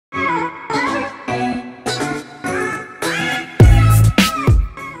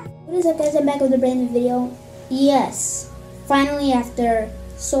back with a brand new video. Yes, finally after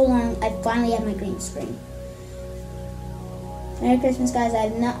so long, I finally have my green screen. Merry Christmas, guys. I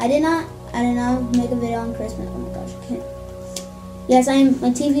did not make a video on Christmas. Oh my gosh, I can't. Yes,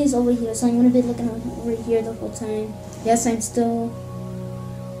 my TV is over here, so I'm gonna be looking over here the whole time. Yes, I'm still.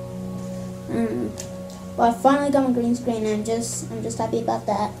 Well, I finally got my green screen, and I'm just happy about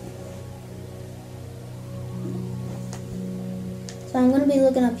that. So I'm gonna be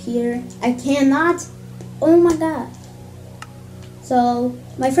looking up here. I cannot. Oh my god. So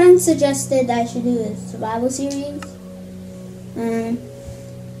my friend suggested that I should do a survival series.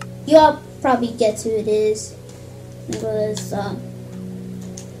 You all probably guess who it is. It was so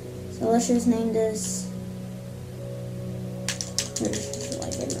let's just name this. There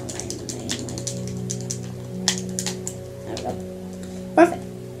we go. Perfect.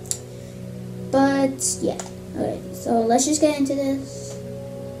 But yeah. Okay, so let's just get into this.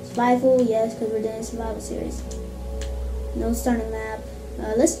 Survival, yes, because we're doing a survival series. No starting map.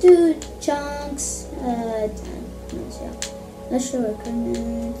 Let's do chunks. Let's show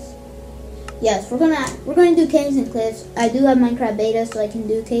equipment. Yes, we're gonna do caves and cliffs. I do have Minecraft beta, so I can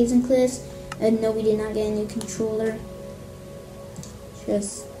do caves and cliffs. And no, we did not get a new controller.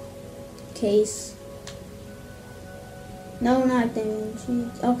 Just case. No, not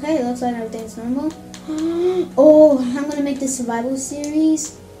everything. Okay, looks like everything's normal. Oh, I'm gonna make the survival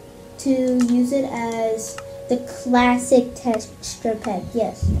series to use it as the classic texture pack.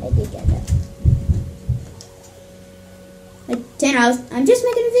 Yes, I did get that. Tanner, I'm just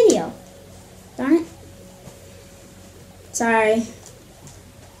making a video. Darn it. Sorry.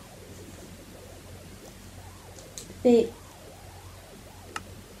 Wait.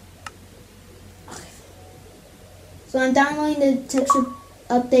 Okay. So I'm downloading the texture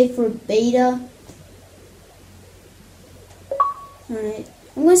update for beta. Alright.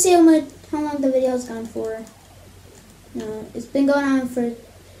 I'm gonna see how long the video's gone for. No, it's been going on for,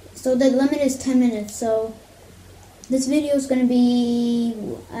 so the limit is 10 minutes, so this video is gonna be,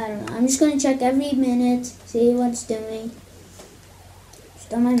 I don't know, I'm just gonna check every minute, see what it's doing. It's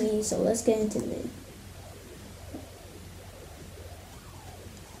done by me, so let's get into the video.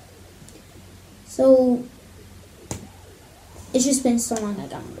 So it's just been so long I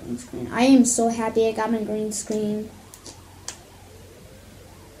got my green screen. I am so happy I got my green screen.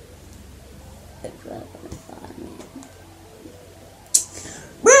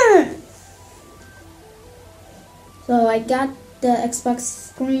 So I got the Xbox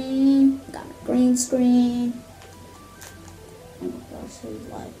screen, got my green screen. Oh my gosh,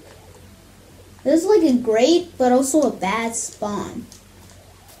 this is like a great but also a bad spawn.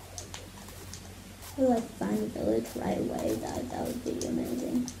 I would like to find a village right away. That would be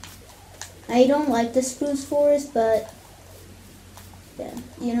amazing. I don't like the spruce forest, but yeah,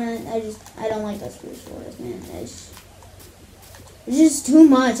 you know, I don't like the spruce forest, man. It's just too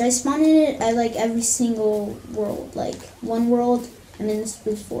much. I spawned in it at like every single world. Like one world, I'm in the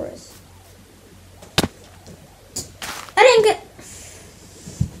spruce forest. I didn't get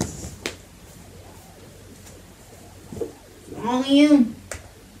volume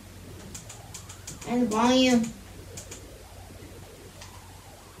and volume.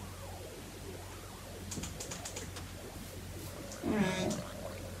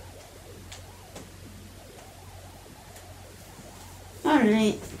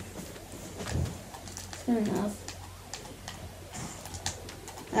 Alright. Good enough.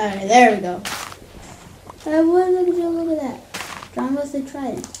 Alright, there we go. Look at that. John Wesley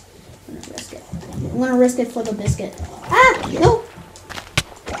Trident. I'm gonna risk it. I'm gonna risk it for the biscuit. Ah! No!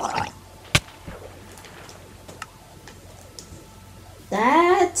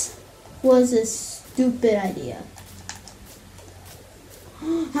 That was a stupid idea.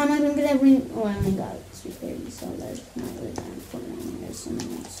 How am I gonna get that ring? Oh, I only got Sweet Berry, so that's not really that important. I mean, there's some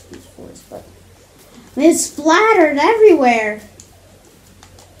Spruce Forest, but it's splattered everywhere.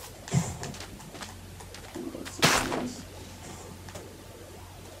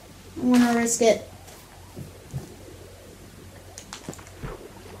 I wanna risk it.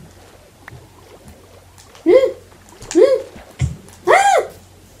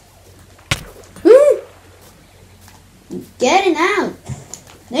 I'm getting out.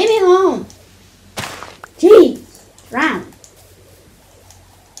 Leave me home. Jeez, drown.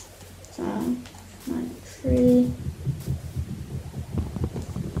 So, my tree.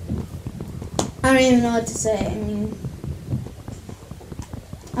 I don't even know what to say. I mean,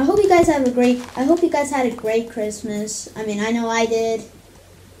 I hope you guys had a great Christmas. I mean, I know I did.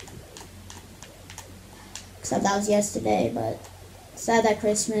 Except that was yesterday, but sad that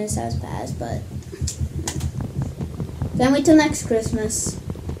Christmas has passed, but can't wait till next Christmas.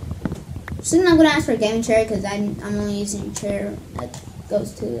 Soon I'm gonna ask for a gaming chair because I'm only using a chair that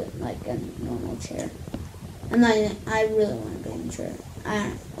goes to like a normal chair. I really want a gaming chair.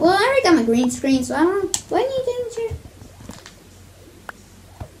 Well, I already got my green screen, so I don't. Do I need a gaming chair?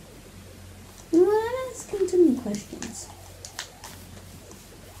 You know what? I'm asking too many questions.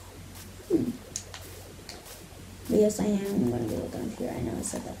 But yes, I am going to be looking up here. I know I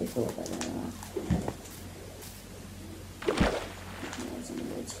said that before, but I don't know.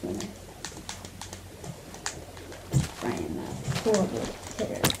 I am a horrible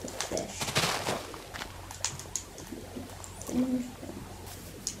hitter with fish.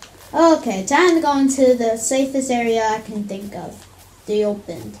 Okay, time to go into the safest area I can think of. The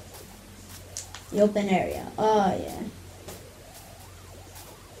open area. Oh, yeah.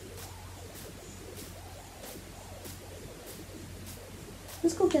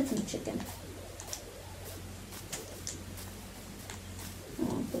 Let's go get some chicken.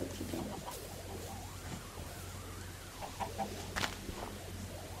 Oh, good chicken.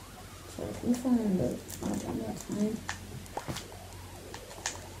 So if we find the one more time.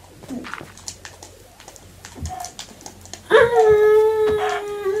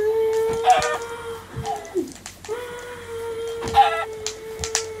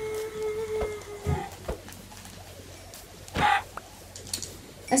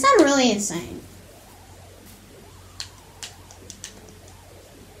 That sounded really insane.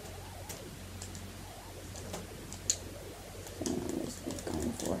 Let's keep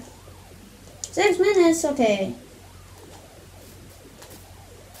going for 6 minutes, okay.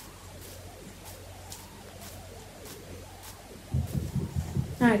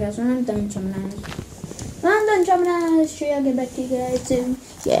 Alright guys, when I'm done jumping on this tree, I'll get back to you guys soon.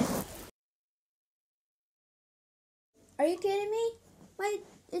 Yeah. Are you kidding me? Wait,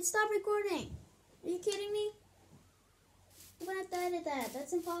 it stopped recording. Are you kidding me? I'm gonna have to edit that.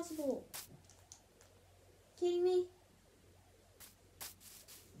 That's impossible. Kidding me?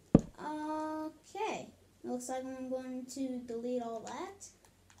 Okay. Looks like I'm going to delete all that.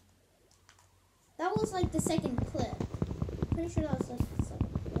 That was like the second clip. Pretty sure that was like the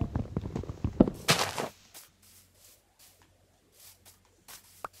second clip.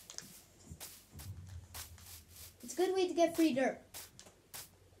 It's a good way to get free dirt.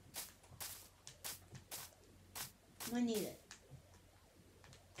 I need it.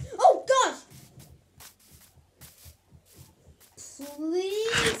 Oh gosh!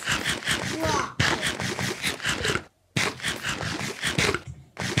 Please drop it.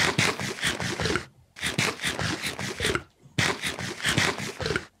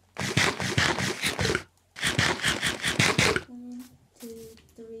 One, two,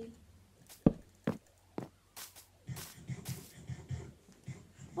 three.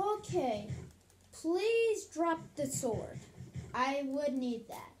 Okay. Please drop the sword. I would need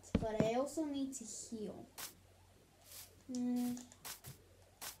that, but I also need to heal. You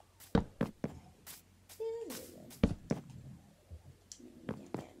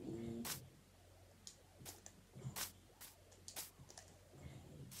can't get me.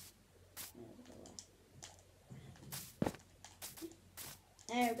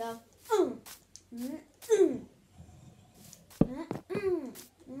 There we go.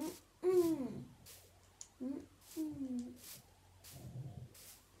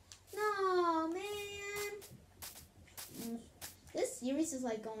 No, man. This series is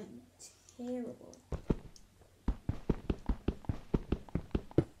like going terrible.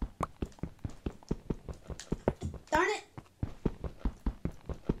 Darn it.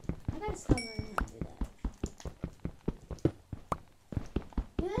 I gotta stop learning how to do that.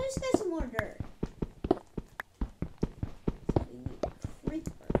 Yeah, let's get some more dirt. We need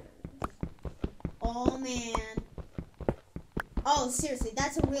creepers. Oh, man. Oh, seriously,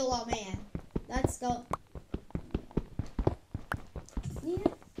 that's a real old man. Let's go.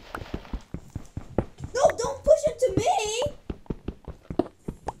 Yeah. No, don't push it to me!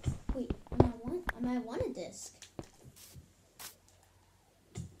 Wait, I might want a disc.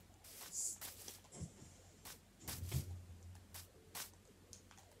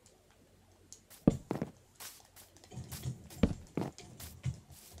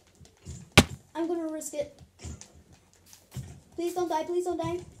 I'm gonna risk it. Please don't die, please don't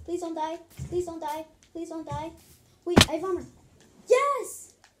die, please don't die, please don't die, please don't die. Wait, I have armor.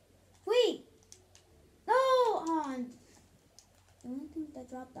 Yes! Wait! No! Oh, the only thing that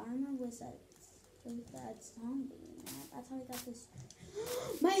dropped armor was that zombie. That's how I got this.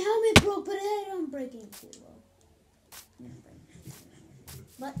 My helmet broke, but I don't break it too well.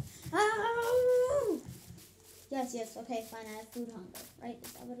 But, oh! Yes, okay, fine, I have food hunger, right?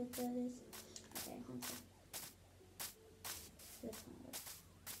 Is that what it is? Okay, hunger. Good hunger.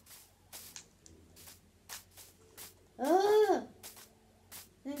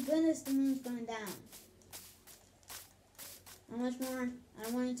 the moon's going down. How much more? I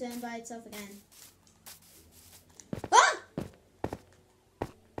don't want it to invite itself again. Ah!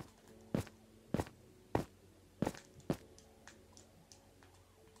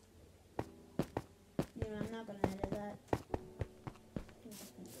 You know, I'm not gonna edit that.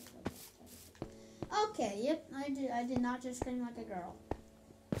 Okay, yep, I did not just scream like a girl.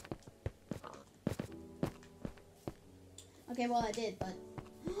 Okay, well I did, but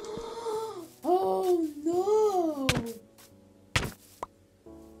oh no!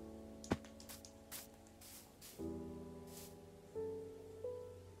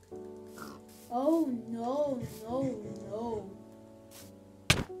 Oh no, no, no.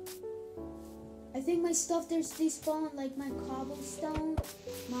 I think my stuff, they spawned like my cobblestone,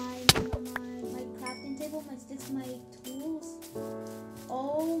 my